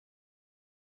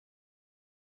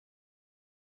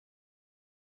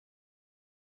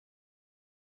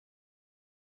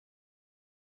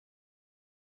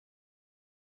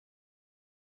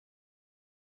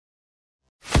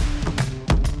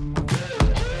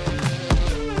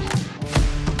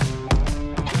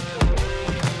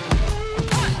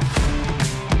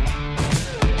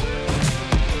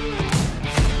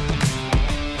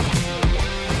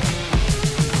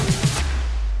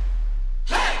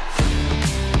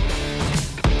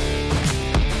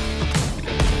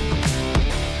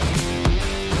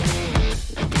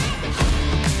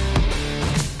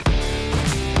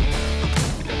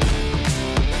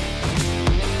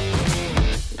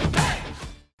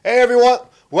Hey everyone,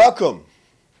 welcome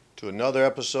to another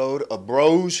episode of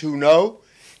Bros Who Know,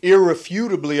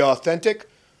 Irrefutably Authentic.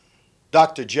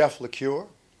 Dr. Jeff LaCure,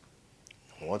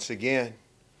 once again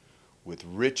with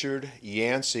Richard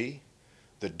Yancey,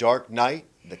 the Dark Knight,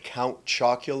 the Count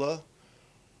Chocula,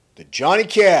 the Johnny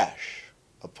Cash,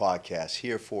 a podcast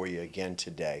here for you again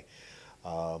today.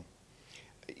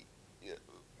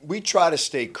 We try to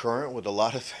stay current with a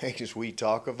lot of things we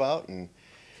talk about, and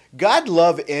God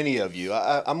love any of you.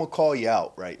 I'm going to call you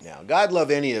out right now. God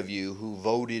love any of you who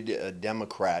voted a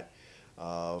Democrat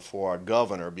for our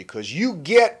governor, because you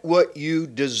get what you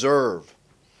deserve.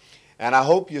 And I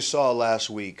hope you saw last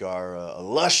week our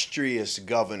illustrious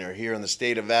governor here in the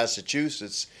state of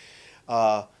Massachusetts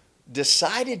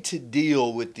decided to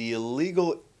deal with the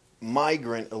illegal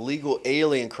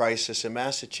alien crisis in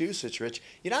Massachusetts, Rich.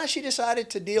 You know how she decided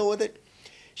to deal with it?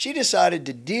 She decided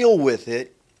to deal with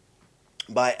it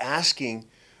by asking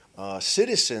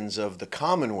citizens of the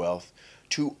Commonwealth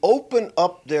to open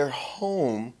up their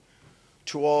home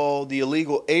to all the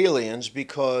illegal aliens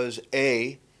because,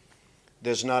 A,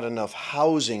 there's not enough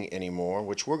housing anymore,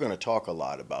 which we're going to talk a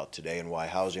lot about today and why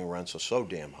housing rents are so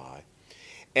damn high,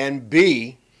 and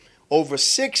B, over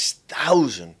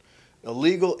 6,000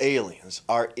 illegal aliens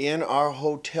are in our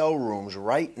hotel rooms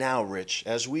right now, Rich,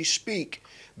 as we speak,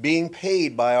 being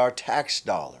paid by our tax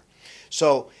dollar.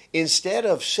 So instead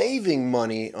of saving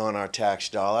money on our tax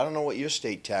dollar, I don't know what your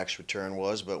state tax return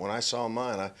was, but when I saw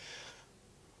mine,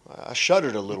 I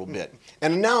shuddered a little bit.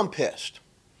 And now I'm pissed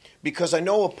because I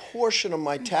know a portion of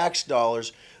my tax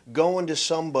dollars going to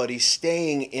somebody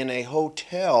staying in a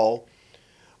hotel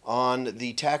on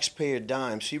the taxpayer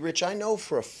dime. See, Rich, I know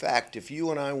for a fact if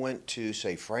you and I went to,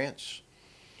 say, France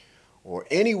or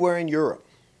anywhere in Europe,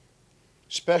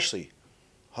 especially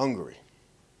Hungary,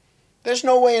 there's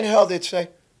no way in hell they'd say,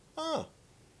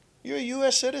 you're a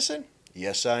U.S. citizen?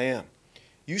 Yes, I am.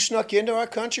 You snuck into our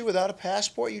country without a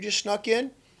passport? You just snuck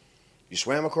in? You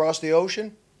swam across the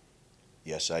ocean?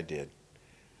 Yes, I did.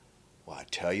 Well, I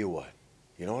tell you what.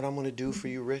 You know what I'm going to do for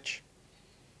you, Rich?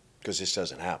 Because this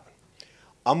doesn't happen.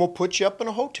 I'm going to put you up in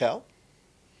a hotel.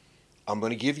 I'm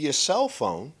going to give you a cell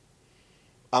phone.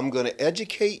 I'm going to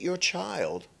educate your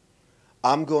child.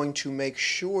 I'm going to make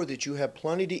sure that you have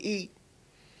plenty to eat.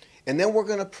 And then we're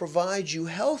going to provide you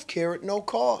health care at no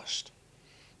cost.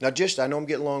 Now, I know I'm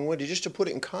getting long-winded, just to put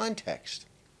it in context.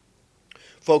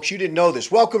 Folks, you didn't know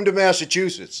this. Welcome to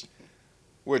Massachusetts,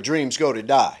 where dreams go to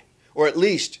die, or at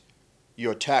least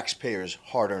your taxpayers'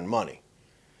 hard-earned money.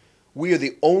 We are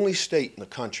the only state in the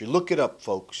country, look it up,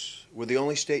 folks, we're the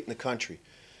only state in the country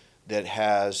that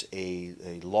has a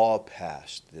law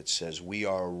passed that says we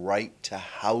are a right to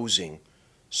housing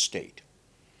state.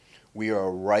 We are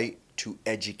a right to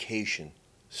education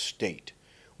state,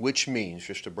 which means,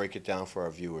 just to break it down for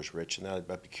our viewers, Rich, and I'd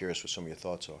be curious what some of your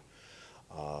thoughts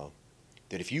are,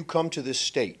 that if you come to this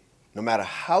state, no matter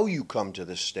how you come to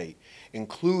this state,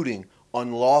 including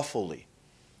unlawfully,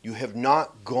 you have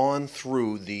not gone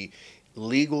through the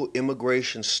legal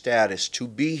immigration status to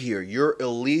be here. You're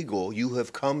illegal. You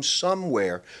have come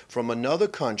somewhere from another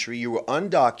country. You were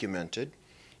undocumented.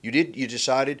 You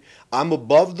decided, I'm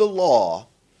above the law.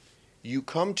 You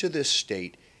come to this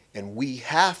state, and we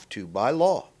have to, by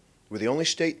law, we're the only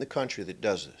state in the country that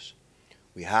does this,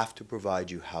 we have to provide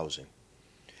you housing.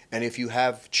 And if you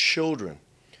have children,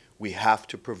 we have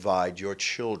to provide your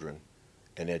children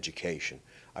an education.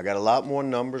 I got a lot more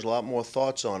numbers, a lot more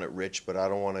thoughts on it, Rich, but I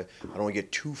don't want to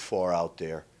get too far out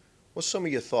there. What's some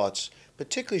of your thoughts,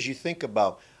 particularly as you think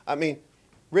about,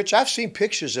 Rich, I've seen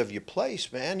pictures of your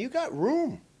place, man. You got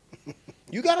room.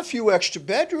 You got a few extra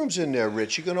bedrooms in there,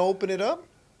 Rich. You gonna open it up?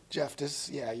 Jeff,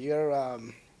 you're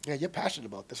passionate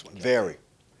about this one, Jeff. Very.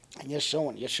 And you're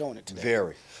showing it today.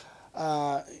 Very.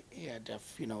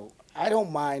 Jeff, I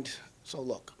don't mind. So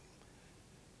look,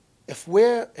 if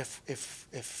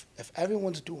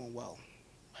everyone's doing well,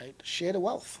 right? Share the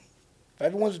wealth. If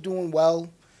everyone's doing well,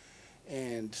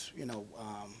 and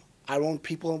our own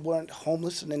people weren't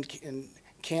homeless and in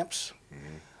camps,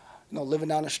 living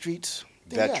down the streets.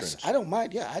 Veterans. Yes, I don't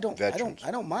mind. Yeah, I don't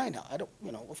mind.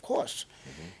 Of course.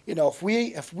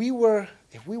 If we were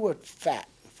fat,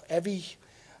 if every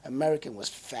American was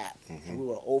fat, and we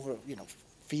were over,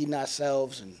 feeding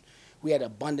ourselves, and we had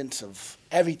abundance of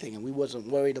everything, and we wasn't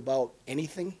worried about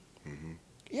anything,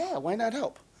 yeah, why not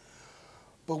help?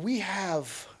 But we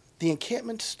have the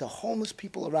encampments, the homeless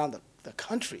people around the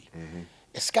country.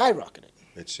 It's skyrocketed.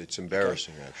 It's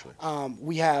embarrassing, okay? Actually.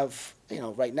 We have,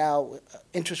 right now,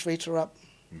 interest rates are up.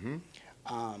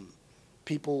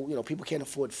 People can't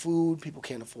afford food. People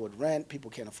can't afford rent.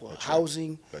 People can't afford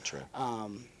housing. That's right.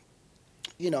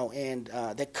 and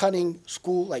they're cutting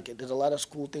school. Like there's a lot of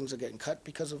school things are getting cut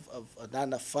because of not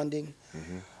enough funding.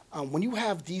 Mm-hmm. When you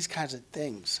have these kinds of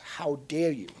things, how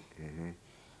dare you? Mm-hmm.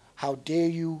 How dare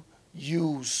you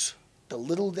use the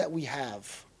little that we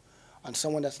have on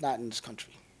someone that's not in this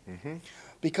country? Mm-hmm.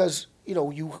 Because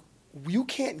you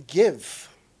can't give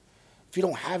if you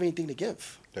don't have anything to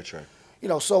give. That's right.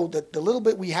 So the little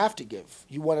bit we have to give,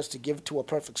 you want us to give to a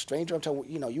perfect stranger. I'm telling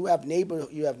you, you have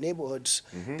neighborhoods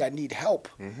Mm-hmm. that need help,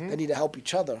 Mm-hmm. that need to help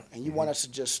each other, and you want us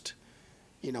to just,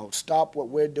 stop what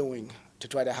we're doing to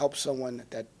try to help someone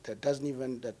that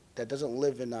doesn't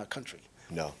live in our country.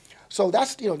 No. So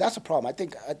that's a problem. I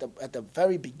think at the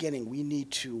very beginning we need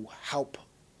to help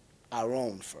our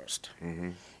own first.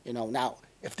 Mm-hmm. Now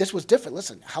if this was different,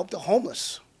 listen, help the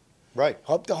homeless. Right.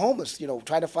 Help the homeless,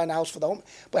 try to find a house for the homeless.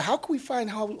 But how can we find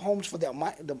homes for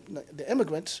the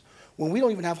immigrants when we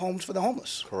don't even have homes for the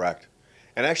homeless? Correct.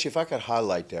 And actually, if I could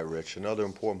highlight that, Rich, another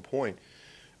important point,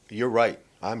 you're right.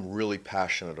 I'm really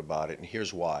passionate about it, and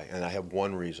here's why. And I have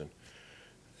one reason.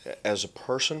 As a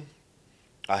person,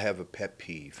 I have a pet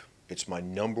peeve. It's my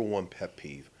number one pet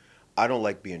peeve. I don't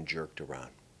like being jerked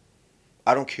around.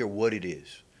 I don't care what it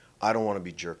is. I don't want to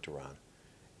be jerked around.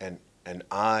 And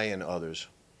I and others,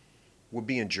 we're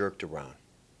being jerked around,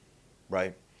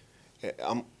 right?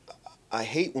 I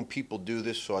hate when people do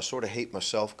this, so I sort of hate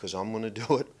myself because I'm going to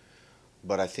do it.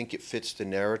 But I think it fits the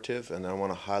narrative, and I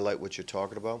want to highlight what you're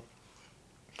talking about.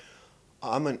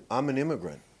 I'm an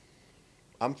immigrant.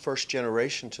 I'm first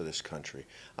generation to this country.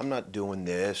 I'm not doing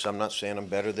this. I'm not saying I'm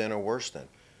better than or worse than.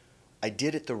 I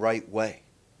did it the right way.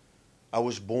 I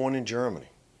was born in Germany.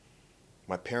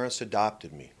 My parents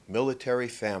adopted me. Military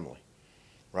family.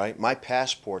 Right? My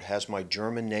passport has my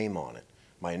German name on it,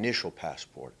 my initial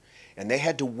passport. And they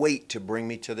had to wait to bring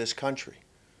me to this country.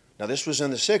 Now, this was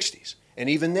in the 60s. And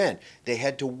even then, they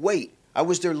had to wait. I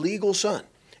was their legal son.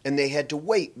 And they had to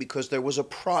wait because there was a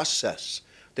process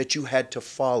that you had to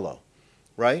follow.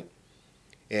 Right?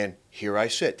 And here I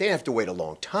sit. They didn't have to wait a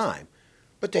long time,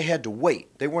 but they had to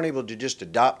wait. They weren't able to just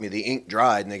adopt me. The ink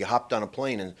dried, and they hopped on a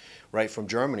plane right from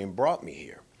Germany and brought me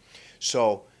here.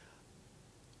 So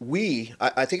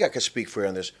I think I could speak for you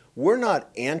on this. We're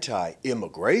not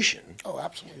anti-immigration. Oh,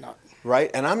 absolutely not. Right?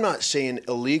 And I'm not saying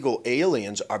illegal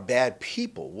aliens are bad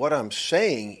people. What I'm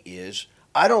saying is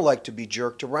I don't like to be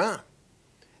jerked around.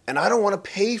 And I don't want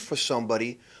to pay for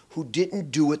somebody who didn't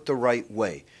do it the right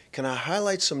way. Can I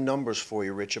highlight some numbers for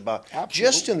you, Rich, about Absolutely.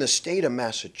 Just in the state of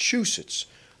Massachusetts,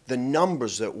 the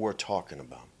numbers that we're talking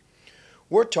about?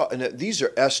 We're talking, these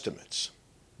are estimates.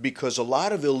 Because a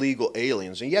lot of illegal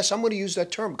aliens, and yes, I'm going to use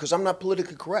that term because I'm not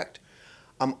politically correct.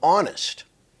 I'm honest.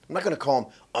 I'm not going to call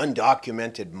them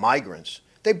undocumented migrants.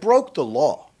 They broke the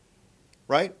law,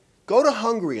 right? Go to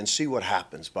Hungary and see what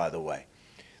happens, by the way.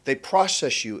 They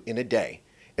process you in a day,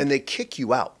 and they kick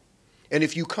you out. And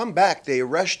if you come back, they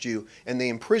arrest you, and they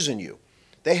imprison you.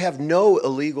 They have no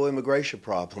illegal immigration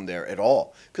problem there at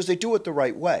all because they do it the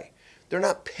right way. They're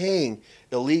not paying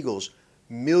illegals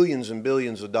millions and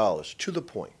billions of dollars. To the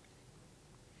point.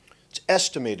 It's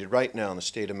estimated right now in the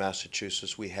state of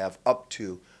Massachusetts we have up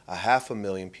to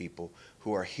 500,000 people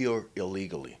who are here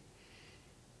illegally.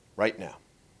 Right now.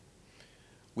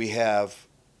 We have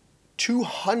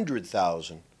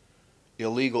 200,000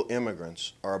 illegal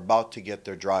immigrants are about to get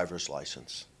their driver's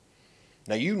license.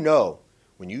 Now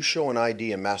when you show an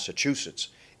ID in Massachusetts,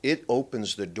 it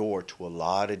opens the door to a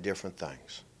lot of different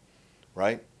things.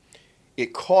 Right?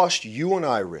 It cost you and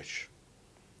I, Rich,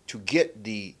 to get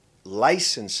the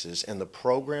licenses and the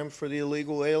program for the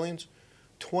illegal aliens,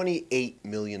 $28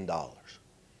 million.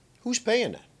 Who's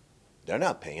paying that? They're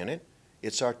not paying it.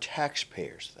 It's our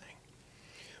taxpayers' thing.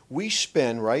 We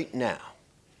spend right now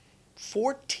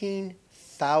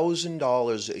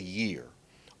 $14,000 a year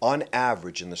on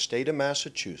average in the state of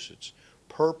Massachusetts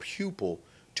per pupil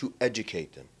to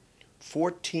educate them.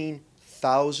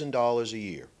 $14,000 a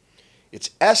year.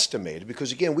 It's estimated,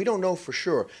 because again, we don't know for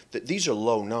sure that these are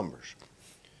low numbers,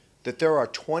 that there are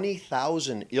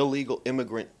 20,000 illegal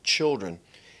immigrant children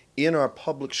in our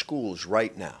public schools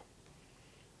right now.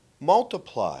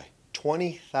 Multiply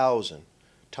 20,000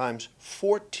 times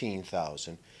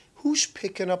 14,000. Who's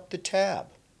picking up the tab?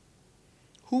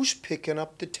 Who's picking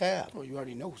up the tab? Well, you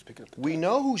already know who's picking up the tab. We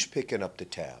know who's picking up the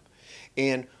tab.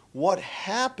 And what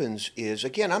happens is,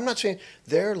 again, I'm not saying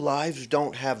their lives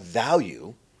don't have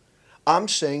value. I'm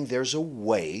saying there's a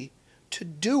way to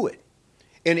do it.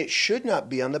 And it should not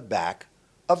be on the back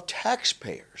of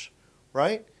taxpayers,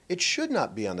 right? It should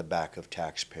not be on the back of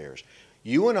taxpayers.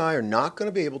 You and I are not going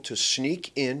to be able to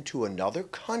sneak into another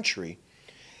country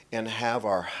and have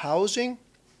our housing,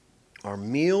 our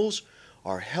meals,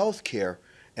 our health care,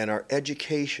 and our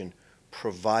education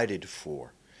provided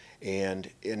for. And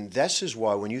this is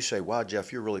why when you say, wow,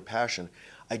 Jeff, you're really passionate,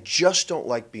 I just don't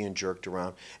like being jerked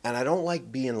around, and I don't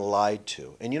like being lied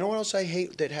to. And you know what else I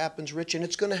hate that happens, Rich? And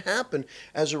it's going to happen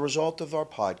as a result of our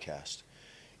podcast.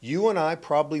 You and I,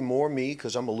 probably more me,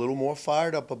 because I'm a little more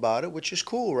fired up about it, which is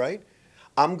cool, right?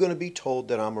 I'm going to be told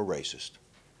that I'm a racist.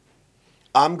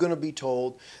 I'm going to be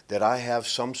told that I have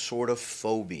some sort of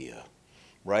phobia,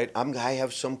 right? I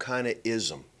have some kind of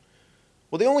ism.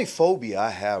 Well, the only phobia I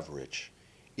have, Rich,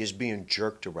 is being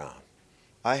jerked around.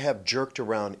 I have jerked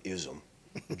around ism,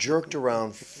 jerked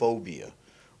around phobia,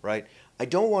 right? I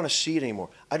don't want to see it anymore.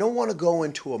 I don't want to go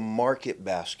into a market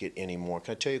basket anymore.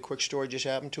 Can I tell you a quick story just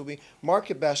happened to me?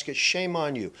 Market basket, shame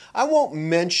on you. I won't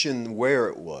mention where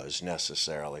it was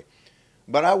necessarily,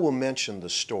 but I will mention the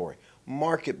story.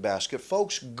 Market basket.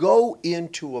 Folks, go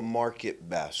into a market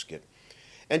basket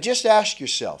and just ask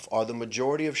yourself, are the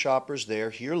majority of shoppers there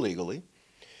here legally?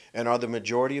 And are the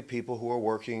majority of people who are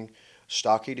working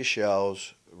stocking the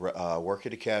shelves,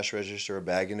 working the cash register, or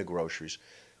bagging the groceries,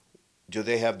 do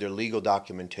they have their legal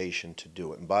documentation to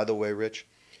do it? And by the way, Rich,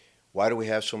 why do we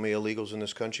have so many illegals in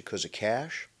this country? Because of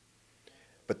cash?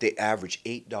 But they average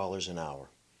 $8 an hour.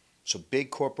 So big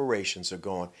corporations are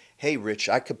going, hey, Rich,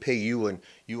 I could pay you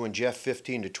and Jeff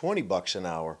 15 to 20 bucks an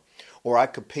hour, or I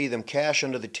could pay them cash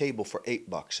under the table for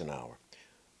 $8 an hour.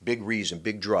 Big reason,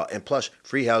 big draw. And plus,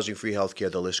 free housing, free health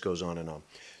care, the list goes on and on.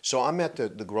 So I'm at the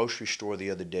grocery store the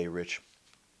other day, Rich.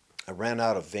 I ran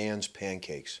out of Van's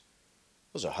pancakes.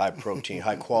 Those are high protein,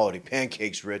 high quality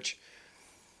pancakes, Rich.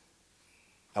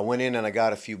 I went in and I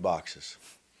got a few boxes.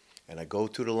 And I go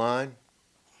through the line.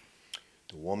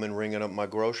 The woman ringing up my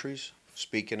groceries,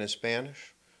 speaking in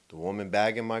Spanish. The woman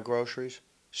bagging my groceries,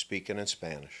 speaking in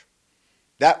Spanish.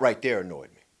 That right there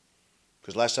annoyed me.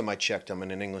 Because last time I checked, I'm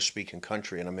in an English-speaking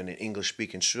country and I'm in an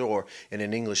English-speaking store in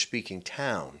an English-speaking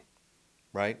town,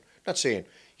 right? Not saying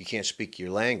you can't speak your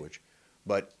language,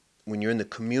 but when you're in the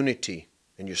community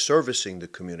and you're servicing the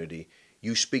community,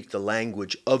 you speak the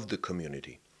language of the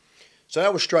community. So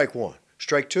that was strike one.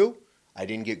 Strike two, I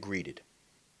didn't get greeted.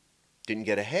 Didn't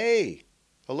get a hey,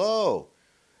 hello.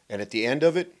 And at the end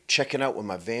of it, checking out with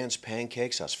my Van's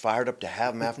pancakes, I was fired up to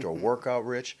have them after a workout,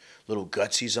 Rich. Little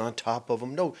gutsies on top of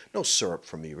them. No syrup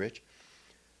for me, Rich.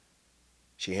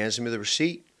 She hands me the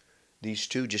receipt. These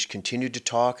two just continued to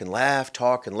talk and laugh,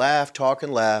 talk and laugh, talk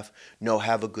and laugh. No,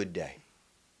 have a good day.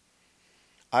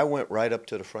 I went right up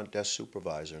to the front desk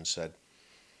supervisor and said,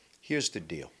 here's the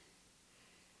deal.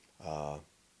 I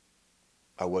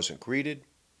wasn't greeted.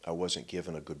 I wasn't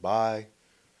given a goodbye.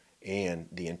 And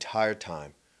the entire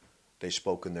time, they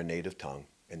spoke in their native tongue,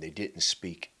 and they didn't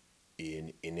speak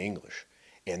in English.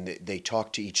 And they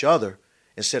talked to each other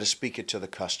instead of speaking to the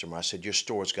customer. I said, your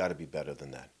store's got to be better than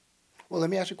that. Well,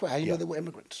 let me ask you a question. How do you know they were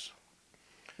immigrants?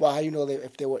 Well, how do you know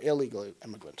if they were illegal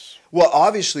immigrants? Well,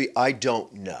 obviously, I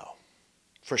don't know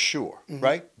for sure,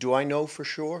 right? Do I know for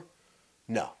sure?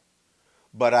 No.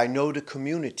 But I know the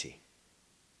community.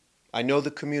 I know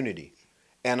the community.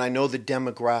 And I know the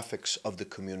demographics of the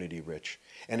community, Rich.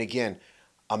 And again,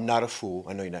 I'm not a fool.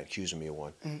 I know you're not accusing me of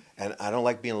one. And I don't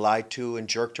like being lied to and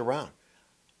jerked around.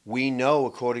 We know,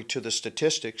 according to the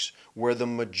statistics, where the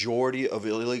majority of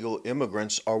illegal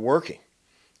immigrants are working.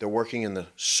 They're working in the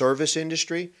service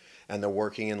industry, and they're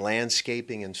working in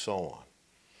landscaping and so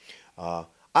on.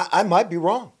 I might be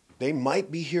wrong. They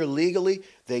might be here legally.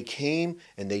 They came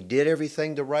and they did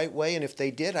everything the right way. And if they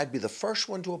did, I'd be the first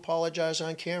one to apologize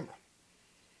on camera.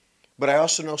 But I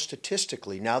also know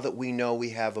statistically, now that we know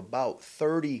we have about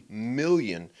 30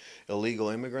 million illegal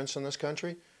immigrants in this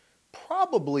country,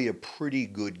 probably a pretty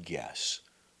good guess,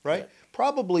 right?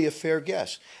 Probably a fair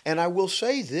guess. And I will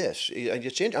say this,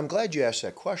 I'm glad you asked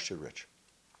that question, Rich.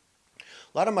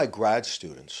 A lot of my grad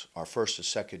students are first or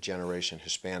second generation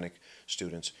Hispanic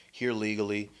students here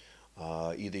legally,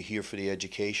 either here for the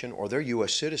education or they're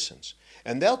U.S. citizens.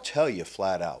 And they'll tell you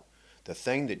flat out, the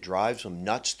thing that drives them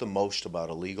nuts the most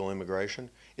about illegal immigration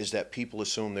is that people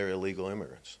assume they're illegal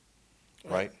immigrants,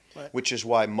 right? Which is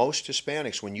why most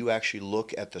Hispanics, when you actually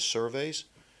look at the surveys,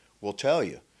 will tell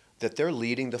you that they're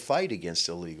leading the fight against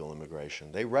illegal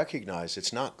immigration. They recognize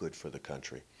it's not good for the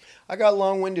country. I got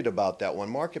long-winded about that one.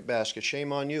 Market basket,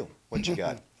 shame on you. What you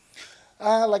got?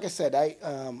 Like I said,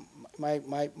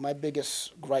 my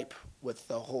biggest gripe with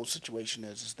the whole situation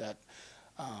is that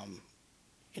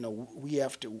we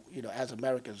have to, as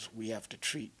Americans, we have to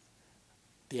treat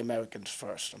the Americans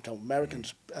first. I'm telling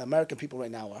Americans, American people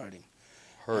right now are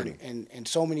hurting. In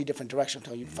so many different directions. I'm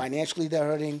telling you, financially they're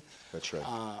hurting. That's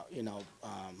right.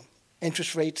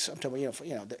 Interest rates. I'm telling you,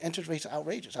 the interest rates are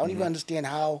outrageous. I don't even understand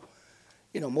how,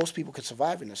 most people could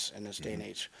survive in this day and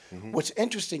age. What's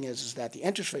interesting is that the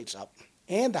interest rate's up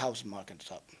and the housing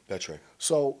market's up. That's right.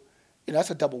 So,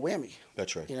 that's a double whammy.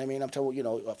 That's right. You know what I mean? I'm telling you,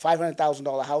 a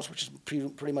 $500,000 house, which is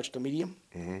pretty much the medium.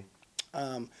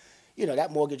 That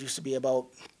mortgage used to be about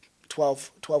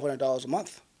 $1,200 a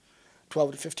month,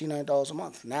 $1,200 to $1,500 a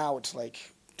month. Now it's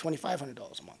like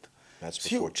 $2,500 a month. That's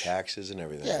before taxes and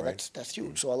everything, yeah, right? that's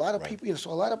huge. So a lot of people,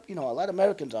 a lot of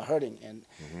Americans are hurting, and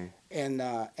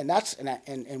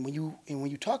when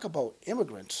you talk about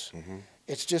immigrants,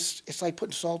 it's like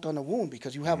putting salt on the wound,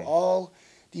 because you have all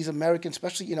these Americans,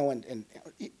 especially and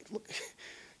look,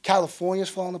 California's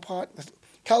falling apart.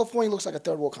 California looks like a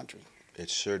third world country. It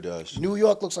sure does. New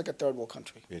York looks like a third world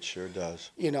country. It sure does.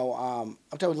 I'm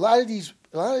telling you,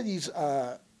 a lot of these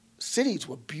cities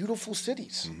were beautiful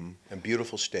cities. And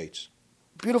beautiful states.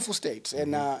 Beautiful states,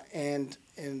 and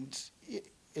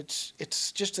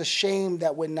it's just a shame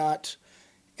that we're not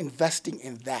investing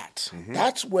in that.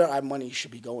 That's where our money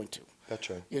should be going to. That's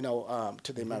right.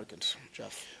 To the Americans,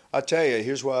 Jeff. I'll tell you,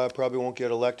 here's why I probably won't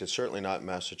get elected. Certainly not in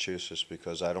Massachusetts,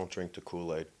 because I don't drink the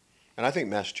Kool-Aid. And I think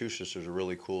Massachusetts is a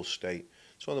really cool state.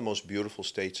 It's one of the most beautiful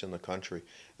states in the country.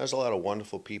 There's a lot of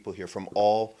wonderful people here from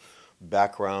all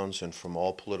backgrounds and from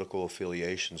all political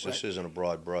affiliations. This isn't a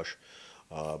broad brush.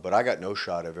 But I got no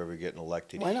shot of ever getting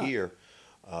elected here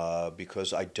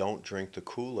because I don't drink the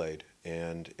Kool-Aid.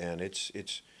 And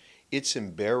it's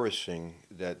embarrassing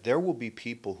that there will be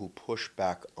people who push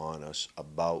back on us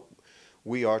about,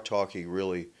 we are talking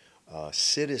really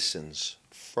citizens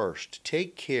first.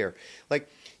 Take care. Like,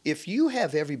 if you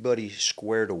have everybody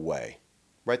squared away,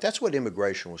 right? That's what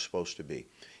immigration was supposed to be.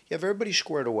 You have everybody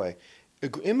squared away.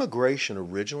 Immigration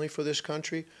originally for this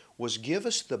country was give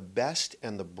us the best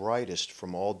and the brightest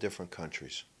from all different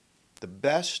countries. The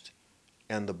best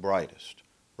and the brightest,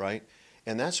 right?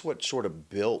 And that's what sort of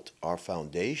built our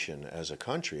foundation as a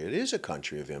country. It is a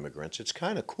country of immigrants. It's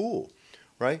kind of cool,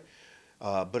 right?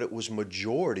 But it was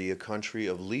majority a country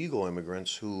of legal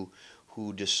immigrants who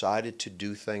decided to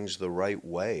do things the right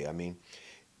way. I mean,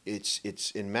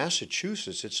 it's in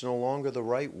Massachusetts, it's no longer the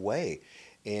right way.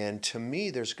 And to me,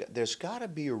 there's got to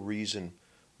be a reason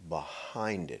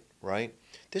behind it, right?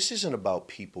 This isn't about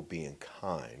people being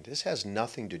kind. This has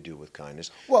nothing to do with kindness.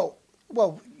 Well,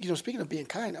 speaking of being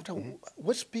kind, I'm talking,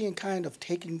 what's being kind of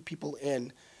taking people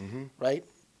in, right?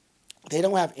 They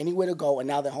don't have anywhere to go, and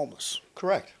now they're homeless.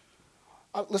 Correct.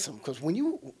 Listen, because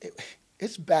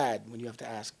it's bad when you have to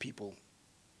ask people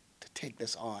to take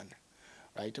this on,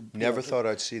 right? Never thought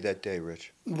I'd see that day,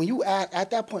 Rich.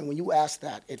 At that point, when you asked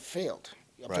that, it failed.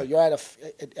 Right. So you're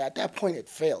at that point, it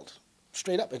failed.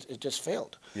 Straight up, it just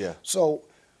failed. Yeah. So,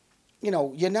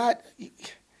 you're not.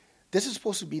 This is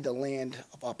supposed to be the land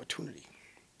of opportunity,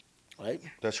 right?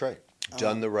 That's right.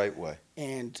 Done the right way.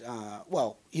 And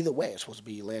either way, it's supposed to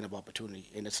be land of opportunity,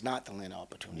 and it's not the land of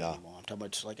opportunity anymore. I'm talking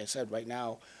about, like I said, right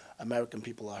now, American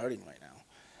people are hurting right now.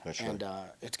 That's and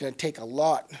right. It's going to take a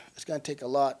lot. It's going to take a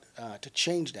lot to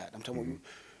change that. I'm talking about,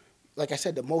 like I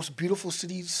said, the most beautiful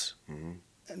cities.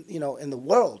 In the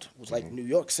world was like New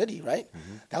York City, right?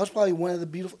 That was probably one of the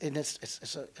beautiful, and it's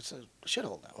a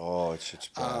shithole now. Oh, it's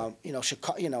bad.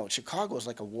 Chicago is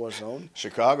like a war zone.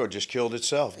 Chicago just killed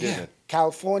itself, didn't it?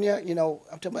 California,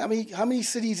 I'm talking about, how many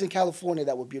cities in California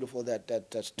that were beautiful that's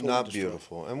totally not destroyed?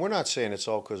 Beautiful, and we're not saying it's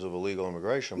all because of illegal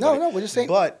immigration. No, we're just saying.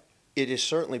 But it has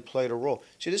certainly played a role.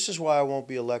 See, this is why I won't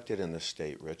be elected in this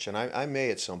state, Rich, and I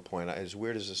may at some point, as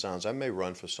weird as it sounds, I may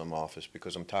run for some office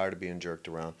because I'm tired of being jerked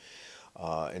around.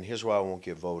 And here's why I won't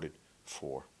get voted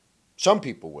for. Some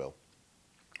people will,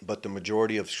 but the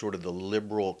majority of sort of the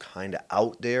liberal kind of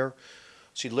out there.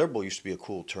 See, liberal used to be a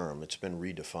cool term. It's been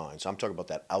redefined. So I'm talking about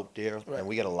that out there, right. And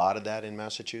we get a lot of that in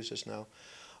Massachusetts now.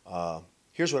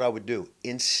 Here's what I would do.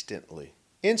 Instantly,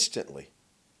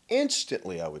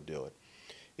 I would do it.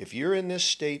 If you're in this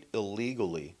state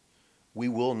illegally, we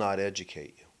will not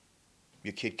educate you.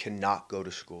 Your kid cannot go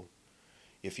to school.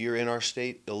 If you're in our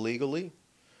state illegally,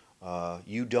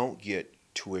 you don't get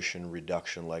tuition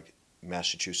reduction like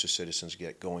Massachusetts citizens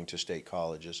get going to state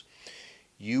colleges.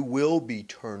 You will be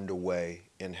turned away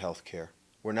in health care.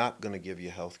 We're not going to give you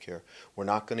health care. We're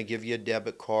not going to give you a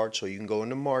debit card so you can go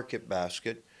into Market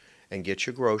Basket and get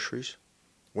your groceries.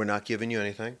 We're not giving you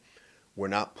anything. We're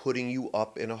not putting you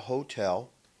up in a hotel,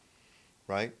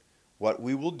 right? What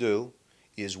we will do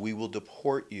is we will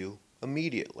deport you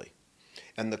immediately.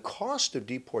 And the cost of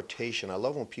deportation, I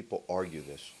love when people argue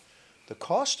this. The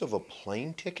cost of a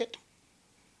plane ticket,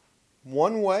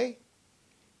 one way,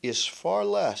 is far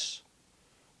less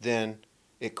than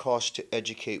it costs to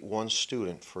educate one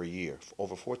student for a year,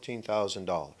 over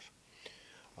 $14,000.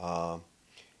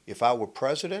 If I were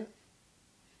president,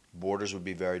 borders would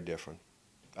be very different.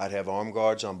 I'd have armed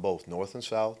guards on both, north and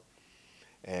south,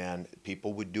 and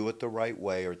people would do it the right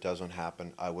way or it doesn't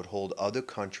happen. I would hold other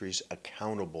countries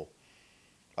accountable.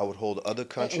 I would hold other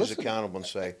countries accountable and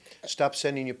say, stop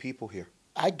sending your people here.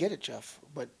 I get it, Jeff,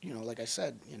 but, like I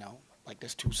said, like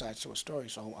there's two sides to a story,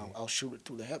 so I'll shoot it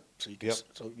through the hip. So you can,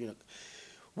 so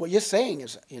what you're saying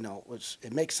is,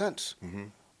 it makes sense,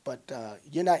 but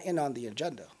you're not in on the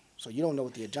agenda, so you don't know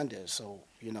what the agenda is. So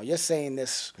you're saying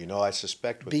this. I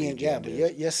suspect what the agenda is. Yeah,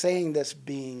 but you're saying this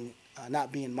being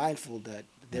not being mindful that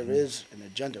there is an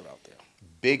agenda out there.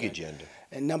 Big agenda.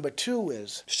 And number two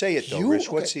is say it though, Rich.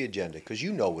 What's the agenda? Because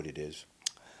you know what it is.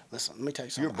 Listen, let me tell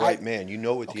you something. You're a bright man. You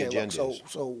know what the agenda is.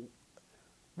 So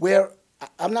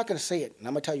I'm not going to say it, and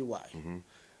I'm going to tell you why.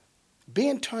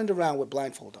 Being turned around with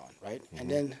blindfold on, right,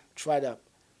 and then try to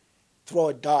throw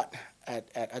a dot at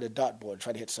a dartboard,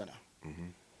 try to hit center.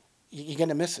 You're going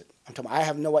to miss it. I'm talking. I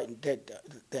have no idea.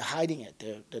 They're hiding it.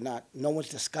 They're not. No one's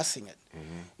discussing it.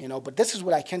 But this is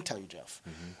what I can tell you, Jeff.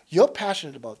 You're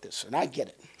passionate about this, and I get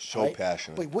it. So right?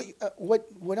 Passionate. But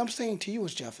what I'm saying to you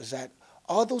is, Jeff, is that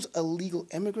all those illegal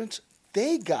immigrants,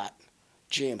 they got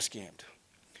scammed.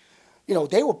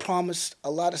 They were promised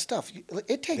a lot of stuff.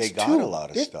 It takes They got a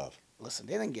lot of stuff. Listen,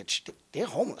 they didn't get. They're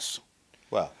homeless.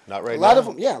 Well, not right now. A lot of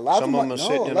them, yeah. A lot Some of them are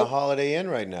sitting in a Holiday Inn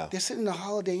right now. They're sitting in a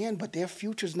Holiday Inn, but their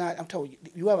future's not. I'm telling you,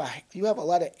 you have a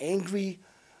lot of angry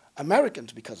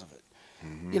Americans because of it.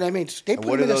 You know what I mean? They put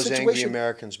what them are in a those situation, angry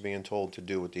Americans being told to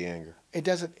do with the anger? It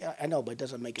doesn't. I know, but it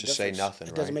doesn't make a difference. Just say nothing,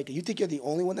 It doesn't make it. You think you're the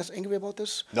only one that's angry about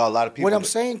this? No, a lot of people. What I'm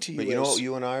saying to you but is, you know what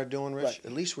you and I are doing, Rich? Right.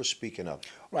 At least we're speaking up.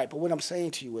 Right, but what I'm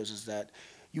saying to you is that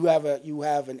you have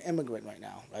an immigrant right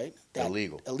now, right?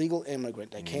 Illegal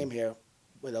immigrant that came here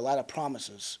with a lot of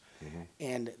promises,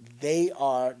 and they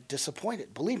are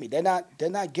disappointed. Believe me, they're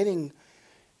not getting.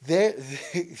 They're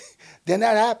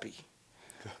not happy.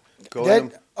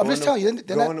 I'm just telling you.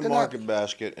 Go in the Market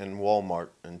Basket and Walmart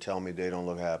and tell me they don't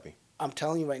look happy. I'm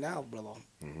telling you right now, brother.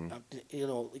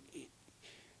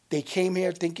 They came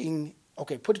here thinking.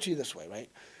 Okay, put it to you this way, right?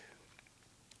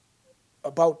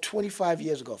 About 25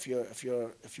 years ago, if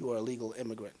you were a legal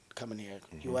immigrant coming here,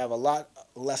 you have a lot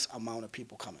less amount of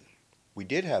people coming. We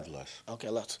did have less. Okay,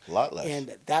 less. A lot less.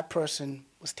 And that person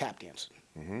was tap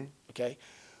dancing. Okay.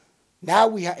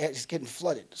 Now it's getting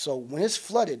flooded. So when it's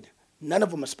flooded, none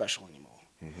of them are special anymore.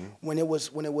 When it was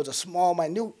a small,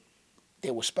 minute,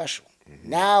 they were special.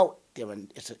 Now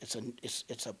it's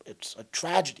a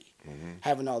tragedy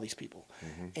having all these people.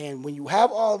 And when you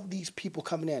have all these people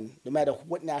coming in, no matter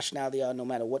what nationality they are, no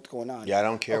matter what's going on. Yeah, I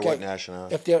don't care what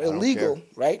nationality. If they're illegal,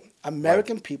 right?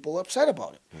 American people are upset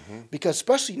about it because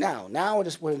especially now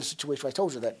we're in a situation. I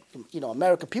told you that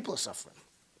American people are suffering.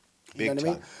 You know what I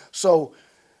mean? So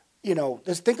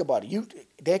just think about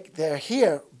it. They're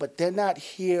here, but they're not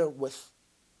here with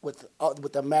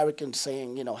Americans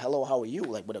saying, hello, how are you?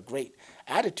 Like with a great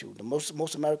attitude.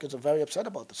 Most Americans are very upset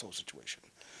about this whole situation.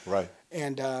 Right.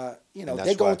 And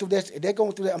they're going through this. They're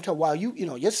going through that. I'm telling you,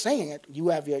 while you're saying it, you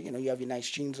have your nice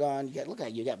jeans on.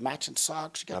 You got matching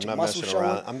socks. You got your muscles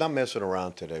showing. I'm not messing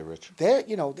around today, Rich.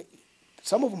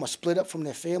 Some of them are split up from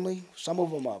their family. Some of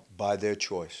them are by their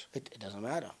choice. It doesn't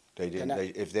matter. They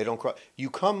didn't. If they don't cross, you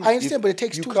come. I understand, but it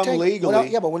takes two to tango. Legally.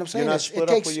 But what I'm saying you're not is, split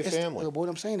up with your family. What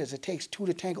I'm saying is, it takes two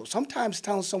to tango. Sometimes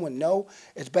telling someone no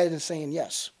is better than saying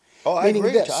yes. Oh, I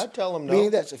agree. I tell them no.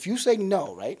 Meaning this: if you say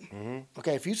no, right?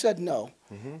 Okay, if you said no,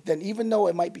 then even though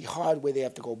it might be hard where they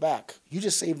have to go back, you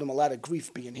just saved them a lot of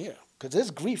grief being here. Because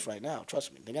there's grief right now.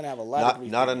 Trust me, they're gonna have a lot of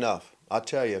grief. Not enough. I'll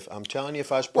tell you. If I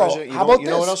was president, how about you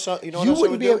know what else? You know what you else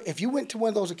wouldn't be able, if you went to one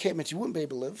of those encampments, you wouldn't be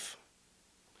able to live.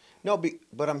 No,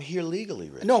 but I'm here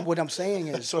legally, Rich. No, what I'm saying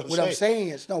is, what I'm saying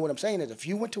is, if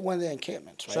you went to one of the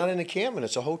encampments, right? It's not an encampment;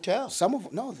 it's a hotel. Some of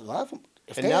them, no, a lot of them.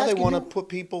 And now they want to put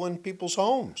people in people's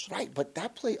homes. Right, but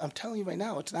that place, I'm telling you right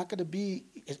now, it's not going to be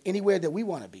anywhere that we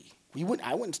want to be.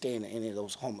 I wouldn't stay in any of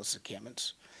those homeless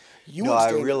encampments. No,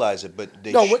 I realize it, but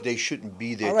they shouldn't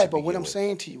be there. All right, but what I'm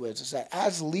saying to you is that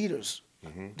as leaders,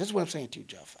 this is what I'm saying to you,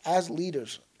 Jeff. As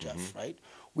leaders, Jeff, right?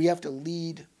 We have to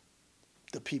lead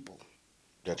the people.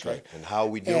 That's right. And how are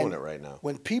we doing it right now?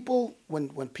 When people,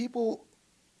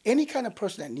 any kind of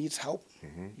person that needs help,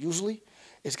 usually,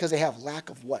 it's because they have lack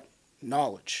of what?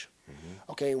 Knowledge.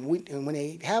 Okay, and when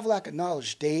they have lack of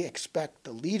knowledge, they expect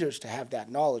the leaders to have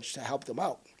that knowledge to help them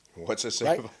out. What's it say?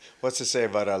 Right? What's it say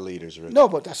about our leaders, Rich? No,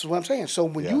 but that's what I'm saying. So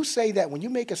when you say that, when you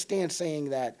make a stand saying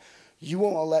that you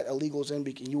won't let illegals in,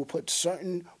 you will put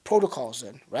certain protocols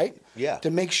in, right? Yeah. To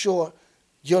make sure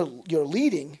you're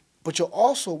leading, but you're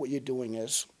also what you're doing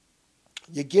is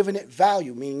you're giving it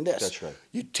value, meaning this. That's right.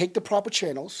 You take the proper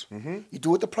channels, you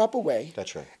do it the proper way.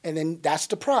 That's right. And then that's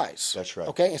the prize. That's right.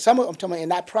 Okay? And some of I'm talking about in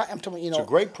that prize, I'm talking about, It's a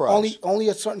great prize. Only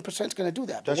a certain percent's going to do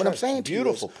that. But That's what right. I'm saying to you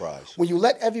Beautiful is, prize. when you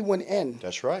let everyone in,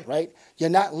 That's right. Right? You're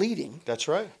not leading. That's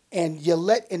right. And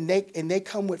they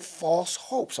come with false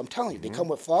hopes. I'm telling you, they come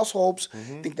with false hopes.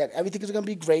 Think that everything is going to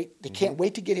be great. They can't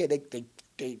wait to get here.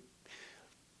 They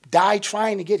die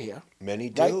trying to get here. Many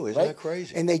do. Isn't that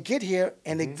crazy? And they get here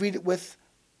and they greet it with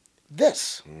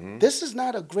this. This is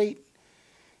not a great.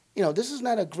 This is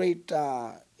not a great.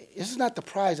 This is not the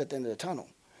prize at the end of the tunnel,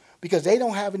 because they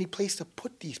don't have any place to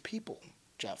put these people,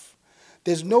 Jeff.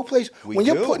 There's no place. When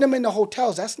you're putting them in the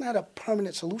hotels, that's not a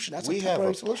permanent solution. That's a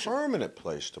temporary solution. We have a permanent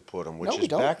place to put them, which No, is we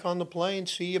don't. back on the plane,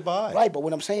 see you bye. Right, but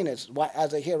what I'm saying is,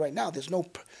 as I hear right now, there's no,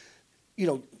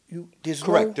 there's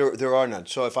Correct. no. There are none.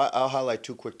 So I'll highlight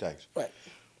two quick things. Right.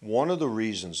 One of the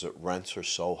reasons that rents are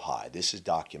so high, this is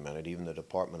documented, even the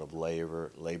Department of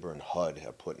Labor and HUD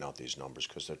have putting out these numbers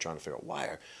because they're trying to figure out why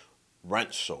are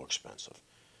rents so expensive.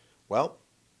 Well,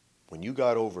 when you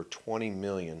got over 20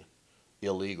 million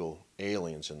illegal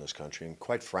aliens in this country, and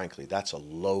quite frankly, that's a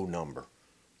low number,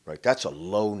 right? That's a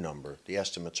low number. The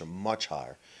estimates are much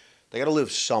higher. They got to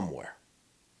live somewhere,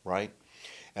 right?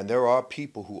 And there are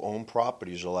people who own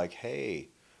properties who are like, hey,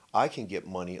 I can get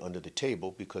money under the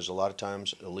table, because a lot of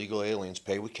times illegal aliens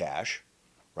pay with cash,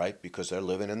 right? Because they're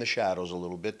living in the shadows a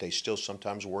little bit. They still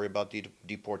sometimes worry about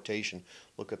deportation.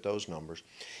 Look at those numbers.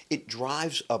 It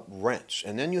drives up rents.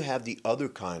 And then you have the other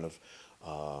kind of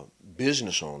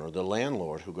business owner, the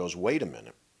landlord, who goes, wait a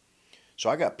minute. So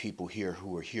I got people here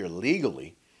who are here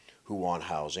legally who want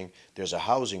housing. There's a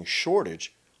housing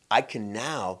shortage. I can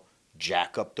now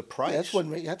jack up the price. Yeah,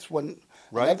 that's one.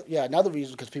 Right? Another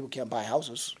reason, because people can't buy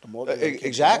houses.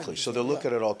 Exactly. So they're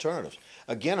looking at alternatives.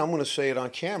 Again, I'm going to say it on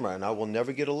camera, and I will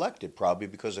never get elected probably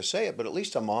because I say it, but at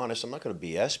least I'm honest. I'm not going to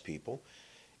BS people.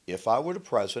 If I were the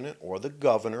president or the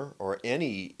governor or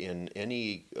in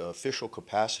any official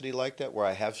capacity like that where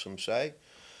I have some say,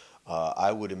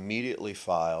 I would immediately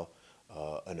file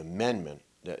an amendment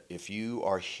that if you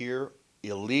are here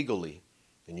illegally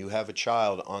and you have a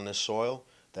child on this soil,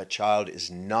 that child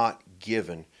is not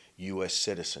given U.S.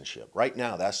 citizenship. Right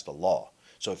now, that's the law.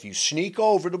 So if you sneak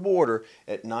over the border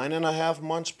at 9.5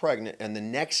 months pregnant and the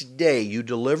next day you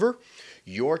deliver,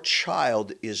 your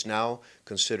child is now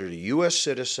considered a U.S.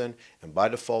 citizen, and by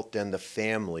default, then the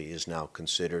family is now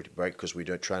considered, right? Because we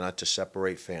don't try not to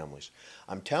separate families.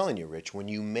 I'm telling you, Rich, when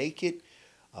you make it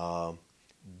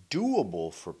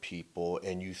doable for people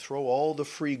and you throw all the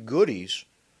free goodies,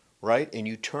 right, and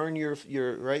you turn your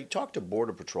right, talk to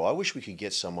Border Patrol. I wish we could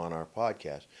get some on our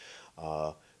podcast.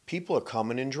 People are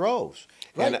coming in droves.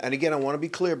 Right. And again, I want to be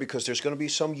clear, because there's going to be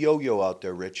some yo-yo out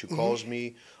there, Rich, who calls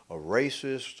me a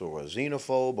racist or a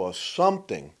xenophobe or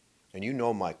something, and you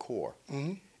know my core.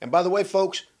 And by the way,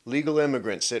 folks, legal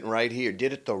immigrants sitting right here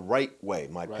did it the right way.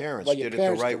 My parents did it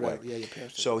the right way. Yeah, your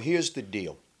parents did. So here's the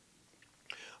deal.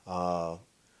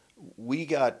 We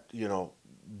got,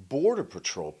 Border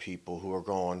Patrol people who are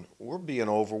going, we're being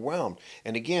overwhelmed.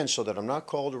 And again, so that I'm not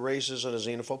called a racist and a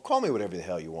xenophobe, call me whatever the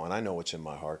hell you want. I know what's in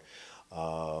my heart.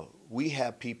 We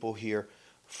have people here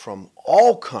from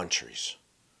all countries,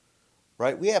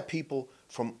 right? We have people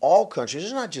from all countries.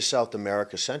 It's not just South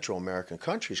America, Central American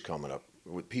countries coming up,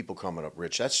 with people coming up,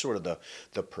 Rich. That's sort of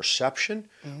the perception.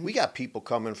 We got people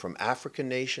coming from African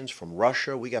nations, from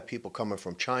Russia. We got people coming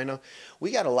from China. We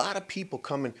got a lot of people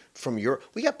coming from Europe.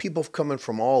 We got people coming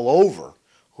from all over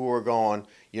who are going,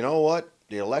 you know what?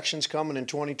 The election's coming in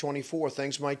 2024.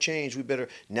 Things might change.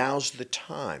 Now's the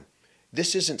time.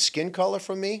 This isn't skin color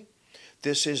for me.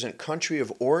 This isn't country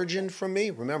of origin for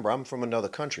me. Remember, I'm from another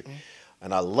country,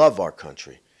 and I love our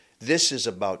country. This is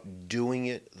about doing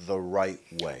it the right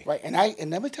way. Right,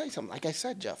 and let me tell you something. Like I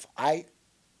said, Jeff, I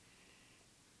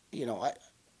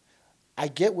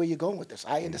get where you're going with this.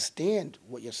 I understand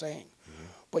what you're saying,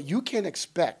 but you can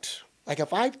expect, like,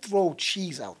 if I throw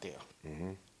cheese out there,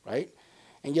 right,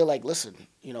 and you're like, listen,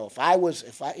 if I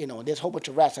and there's a whole bunch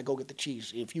of rats, I go get the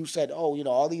cheese. If you said, oh,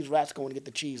 all these rats going to get the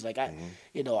cheese, like I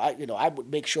would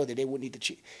make sure that they wouldn't eat the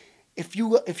cheese. If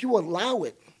you allow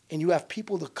it and you have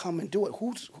people to come and do it,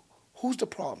 who's the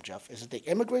problem, Jeff? Is it the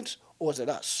immigrants or is it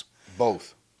us?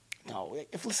 Both. No.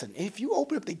 If you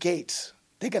open up the gates,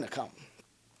 they're gonna come.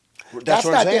 That's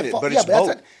what I'm saying. But it's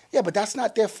both. But that's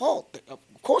not their fault. Of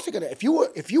course they're gonna. If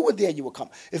you were there, you would come.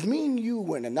 If me and you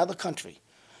were in another country,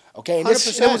 okay, and it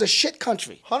was a shit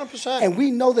country, 100%, and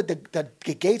we know that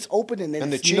the gates open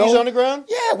and the cheese on the ground,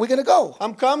 yeah, we're gonna go.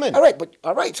 I'm coming. All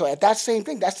right. So at that same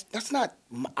thing, that's not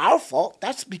our fault.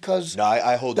 That's because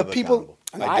I hold the them people. accountable.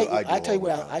 And I tell you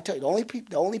what, I tell you,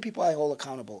 the only people I hold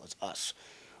accountable is us.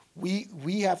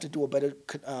 We have to do a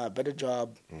better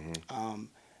job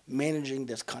managing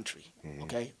this country.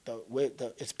 Okay,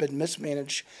 it's been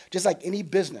mismanaged, just like any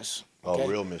business. Okay? Oh,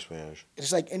 real mismanaged.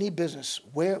 It's like any business.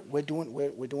 We're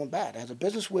doing bad. As a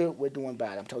business, we're doing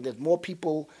bad. I'm telling you, there's more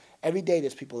people every day.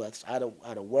 There's people that's out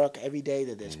of work every day.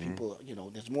 That there's people.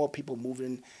 There's more people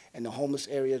moving in the homeless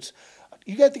areas.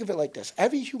 You got to think of it like this: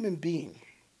 every human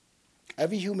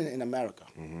in America.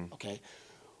 Okay,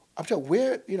 I'm telling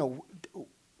you,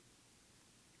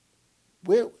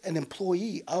 we're an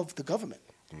employee of the government.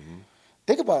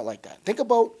 Think about it like that. Think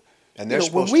about. And they're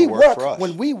supposed to work for us.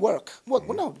 When we work,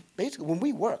 no, basically, when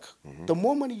we work, the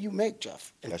more money you make,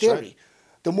 Jeff, in theory,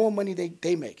 the more money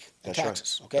they make in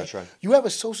taxes. Right. Okay, that's right. You have a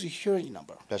Social Security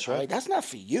number. That's right. That's not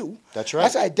for you. That's right.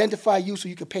 That's to identify you so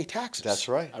you can pay taxes. That's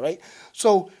right. All right.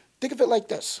 So think of it like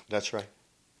this. That's right.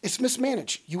 It's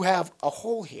mismanaged. You have a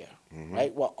hole here,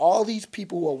 right, where all these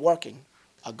people who are working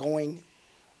are going,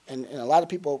 and a lot of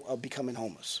people are becoming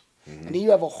homeless. And then you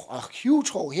have a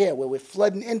huge hole here where we're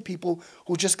flooding in people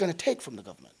who are just going to take from the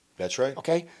government. That's right.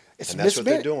 Okay? And that's what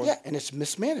they're doing. Yeah, and it's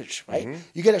mismanaged, right?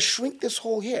 You got to shrink this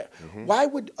hole here. Why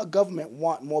would a government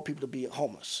want more people to be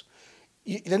homeless?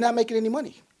 They're not making any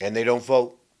money. And they don't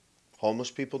vote. Homeless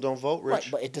people don't vote,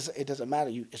 Rich. Right, but it doesn't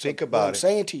matter. Think about it. What I'm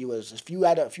saying to you is, if you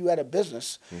had a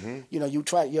business, you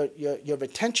try your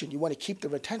retention. You want to keep the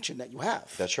retention that you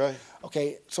have. That's right.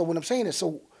 Okay, so what I'm saying is,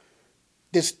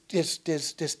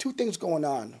 There's two things going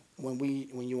on when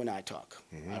you and I talk.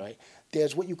 All right,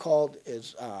 there's what you called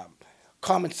is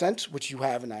common sense, which you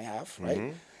have and I have,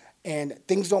 right? And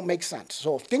things don't make sense.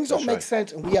 So if things don't make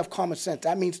sense and we have common sense,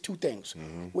 that means two things: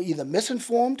 we're either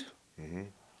misinformed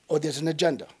or there's an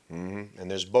agenda.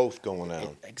 And there's both going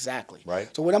on. Exactly.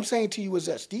 Right. So what I'm saying to you is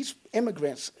this: these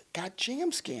immigrants got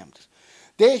scammed.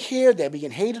 They're here. They're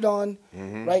being hated on,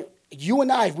 right? You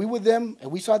and I, if we were them and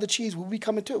we saw the cheese, we'd be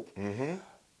coming too.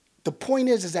 The point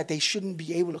is that they shouldn't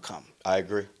be able to come. I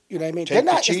agree. You know what I mean? Take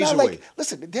the cheese it's not away. like,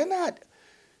 listen,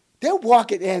 they're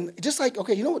walking in, just like,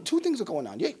 okay, you know what, two things are going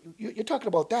on. You're talking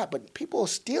about that, but people are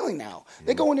stealing now.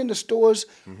 They're going into stores,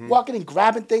 walking and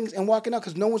grabbing things and walking out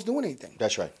because no one's doing anything.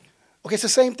 That's right. Okay, it's the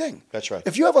same thing. That's right.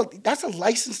 If that's a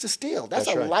license to steal. That's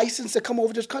a license to come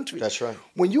over this country. That's right.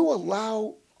 When you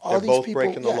allow all these people. They're both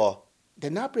breaking the law.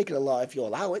 They're not breaking the law if you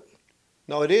allow it.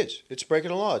 No, it is. It's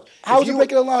breaking the law. How is it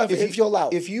breaking the law if you allow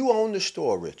it? If you own the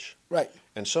store, Rich, right,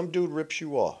 and some dude rips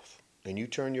you off, and you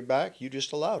turn your back, you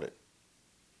just allowed it.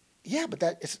 Yeah, but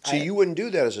that is. See, you wouldn't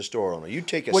do that as a store owner. You'd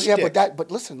take a stick. Yeah,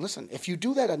 but listen. If you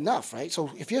do that enough, right? So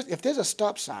if there's a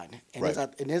stop sign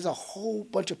and there's a whole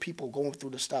bunch of people going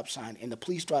through the stop sign, and the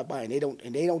police drive by and they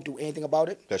don't do anything about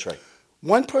it. That's right.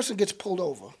 One person gets pulled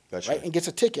over, That's right, right, and gets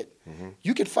a ticket.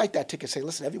 You can fight that ticket. Say,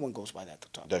 listen, everyone goes by that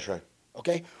stop. That's right.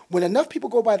 Okay, when enough people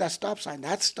go by that stop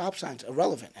sign's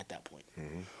irrelevant at that point.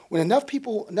 When enough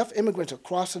immigrants are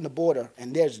crossing the border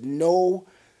and there's no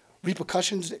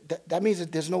repercussions, that means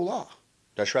that there's no law.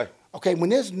 That's right. Okay, when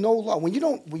there's no law, when you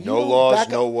don't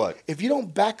what? If you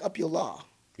don't back up your law,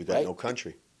 you got no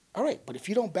country. All right, but if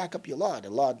you don't back up your law, the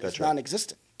law is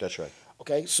non-existent. That's right.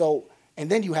 Okay, so and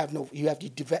then you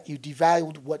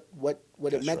devalued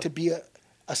what it meant to be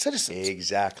a citizen.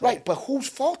 Exactly. Right, but whose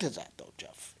fault is that though,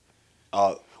 Jeff?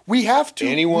 We have to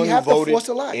force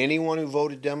a line. Anyone who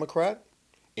voted Democrat,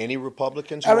 any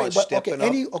Republicans who are stepping up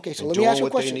so let me ask you a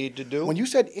question. What they need to do. When you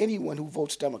said anyone who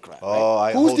votes Democrat,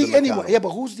 who's the anyone? Yeah, but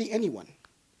who's the anyone?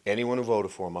 Anyone who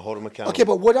voted for him, I hold them accountable. Okay,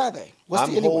 but what are they?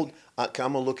 What's the anyone? I'm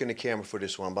going to look in the camera for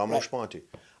this one, but I'm going to respond to you.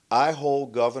 I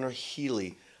hold Governor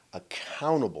Healey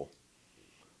accountable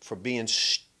for being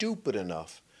stupid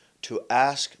enough to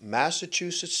ask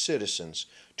Massachusetts citizens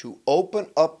to open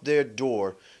up their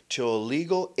door to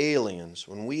illegal aliens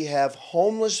when we have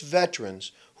homeless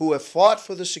veterans who have fought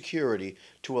for the security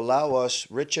to allow us,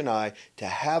 Rich and I, to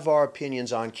have our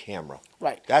opinions on camera.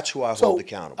 Right. That's who I hold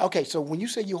accountable. Okay, so when you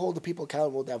say you hold the people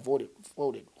accountable that voted,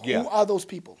 Yeah. who are those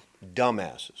people?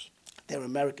 Dumbasses. They're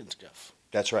Americans, Jeff.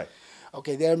 That's right.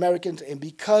 Okay, they're Americans, and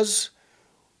because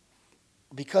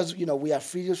we have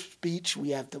freedom of speech, we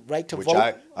have the right to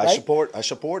vote. I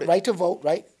support it. Right to vote,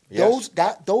 right? Yes.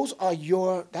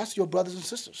 That's your brothers and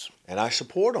sisters. And I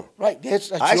support them. Right.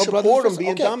 I support them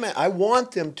being dumbass. I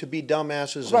want them to be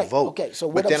dumbasses and vote. Okay. So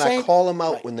but then I call them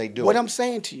out when they do it. What I'm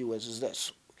saying to you is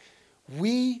this: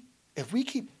 if we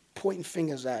keep pointing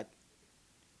fingers at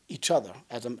each other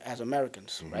as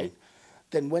Americans, right?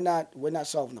 Then we're not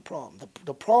solving the problem.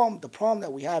 The problem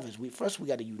that we have is we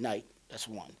got to unite. That's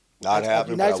one. Not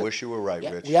happening, but I wish you were right,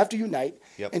 Rich. We have to unite.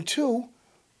 Yep. And two,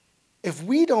 if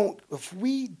we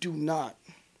do not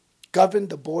govern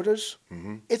the borders,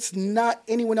 it's not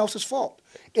anyone else's fault.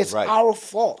 It's our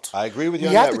fault. I agree with you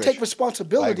on that, that, We have to take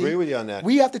responsibility. I agree with you on that.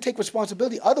 We have to take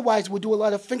responsibility. Otherwise, we'll do a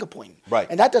lot of finger pointing. Right.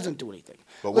 And that doesn't do anything.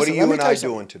 But what are you and I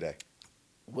doing today?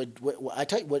 I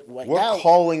tell you what. Right we're now,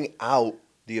 calling out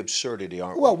the absurdity,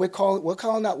 aren't we? Well, we're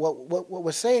calling out. What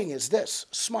we're saying is this: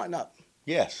 smarten up.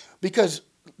 Yes. Because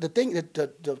the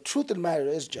truth of the matter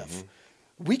is, Jeff,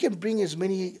 we can bring as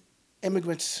many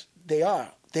immigrants they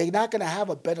are. They're not going to have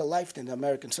a better life than the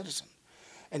American citizen.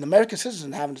 And the American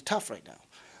citizen are having it tough right now.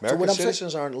 American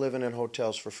citizens aren't living in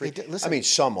hotels for free. I mean,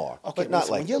 some are, but not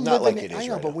like it is right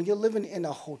now. But now. when you're living in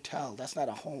a hotel, that's not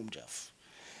a home, Jeff.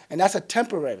 And that's a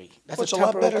temporary. It's a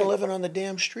lot better than living on the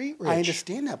damn street, Rich. I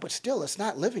understand that, but still, it's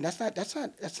not living. That's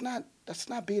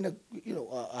not being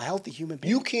a healthy human being.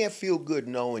 You can't feel good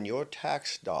knowing your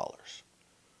tax dollars,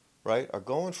 right, are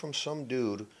going from some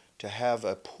dude to have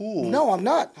a pool. No, I'm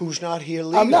not. Who's not here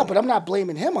legally. I'm not, but I'm not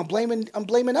blaming him. I'm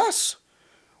blaming us.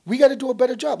 We got to do a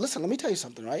better job. Listen, let me tell you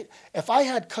something, right? If I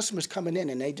had customers coming in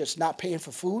and they just not paying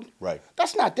for food, right,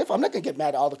 that's not different. I'm not going to get mad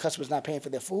at all the customers not paying for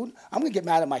their food. I'm going to get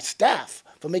mad at my staff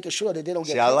for making sure that they don't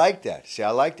get paid. I like that. See, I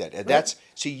like that. And right?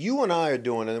 You and I are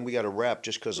doing, and then we got to wrap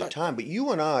just because of time, but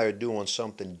you and I are doing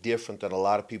something different than a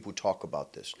lot of people who talk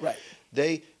about this. Right.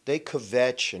 They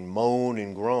kvetch and moan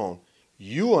and groan.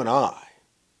 You and I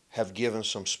have given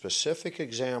some specific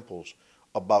examples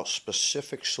about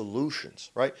specific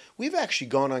solutions, right? We've actually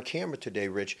gone on camera today,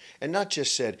 Rich, and not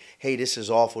just said, hey, this is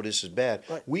awful, this is bad.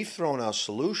 Right. We've thrown out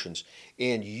solutions.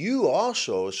 And you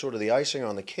also, as sort of the icing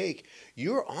on the cake,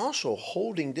 you're also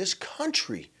holding this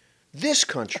country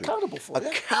accountable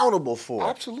for it.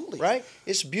 Absolutely. Right?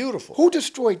 It's beautiful. Who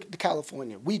destroyed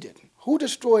California? We did. Who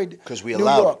destroyed we New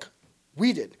allowed York? It.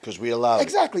 We did. Because we allowed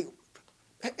exactly.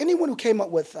 Anyone who came up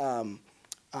with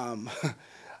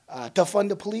defund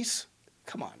the police,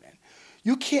 come on, man.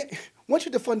 You can't. Once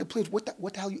you defund the police, what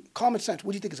the hell? Common sense.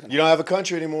 What do you think is going to happen? You don't have a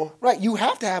country anymore. Right. You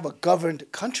have to have a governed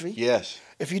country. Yes.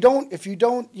 If you don't, it's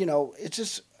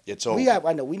just. It's over.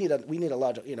 I know. We need a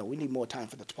larger. We need more time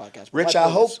for this podcast. Rich, I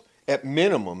hope at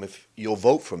minimum, if you'll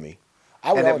vote for me,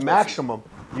 and at maximum,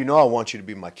 I want you to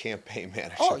be my campaign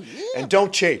manager. Oh yeah. And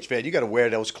don't change, man. You got to wear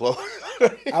those clothes.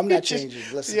 I'm not changing.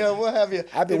 Listen. Yeah, we'll have you.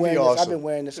 I've been wearing this. Awesome.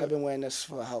 I've been wearing this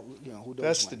for how who knows.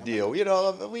 That's the deal.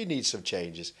 We need some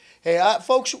changes. Hey,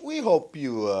 folks, we hope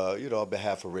you, on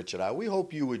behalf of Rich and I, we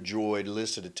hope you enjoyed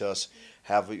listening to us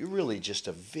have really just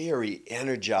a very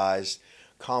energized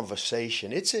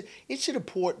conversation. It's an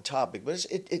important topic, but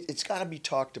it's got to be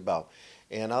talked about.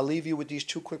 And I'll leave you with these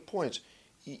 2 quick points.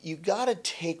 You got to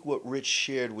take what Rich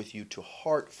shared with you to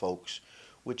heart, folks,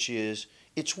 which is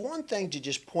it's one thing to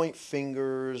just point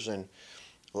fingers and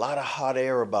a lot of hot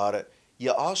air about it.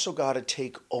 You also got to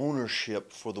take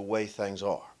ownership for the way things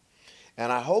are.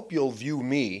 And I hope you'll view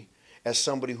me as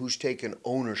somebody who's taken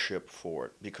ownership for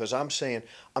it, because I'm saying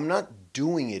I'm not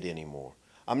doing it anymore.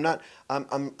 I'm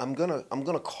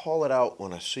gonna call it out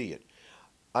when I see it.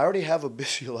 I already have a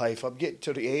busy life. I'm getting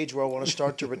to the age where I want to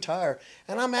start to retire.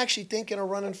 And I'm actually thinking of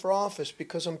running for office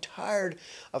because I'm tired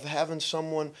of having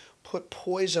someone put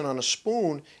poison on a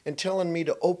spoon and telling me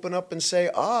to open up and say,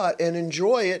 and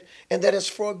enjoy it, and that it's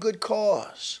for a good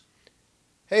cause.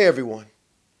 Hey, everyone.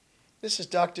 This is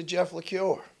Dr. Jeff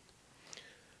LaCure.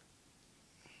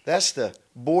 That's the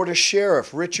Border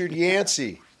Sheriff, Richard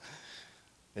Yancey.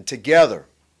 And together,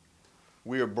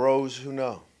 we are bros who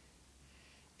know.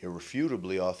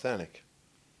 Irrefutably authentic.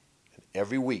 And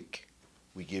every week,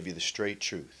 we give you the straight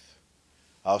truth.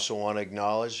 I also want to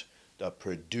acknowledge the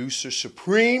producer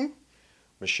supreme,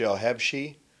 Michelle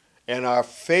Hebshe, and our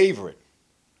favorite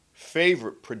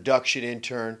production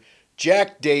intern,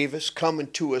 Jack Davis, coming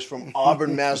to us from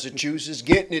Auburn, Massachusetts,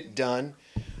 getting it done.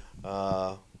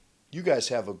 You guys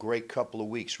have a great couple of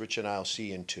weeks. Rich and I will see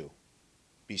you in 2.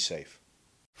 Be safe.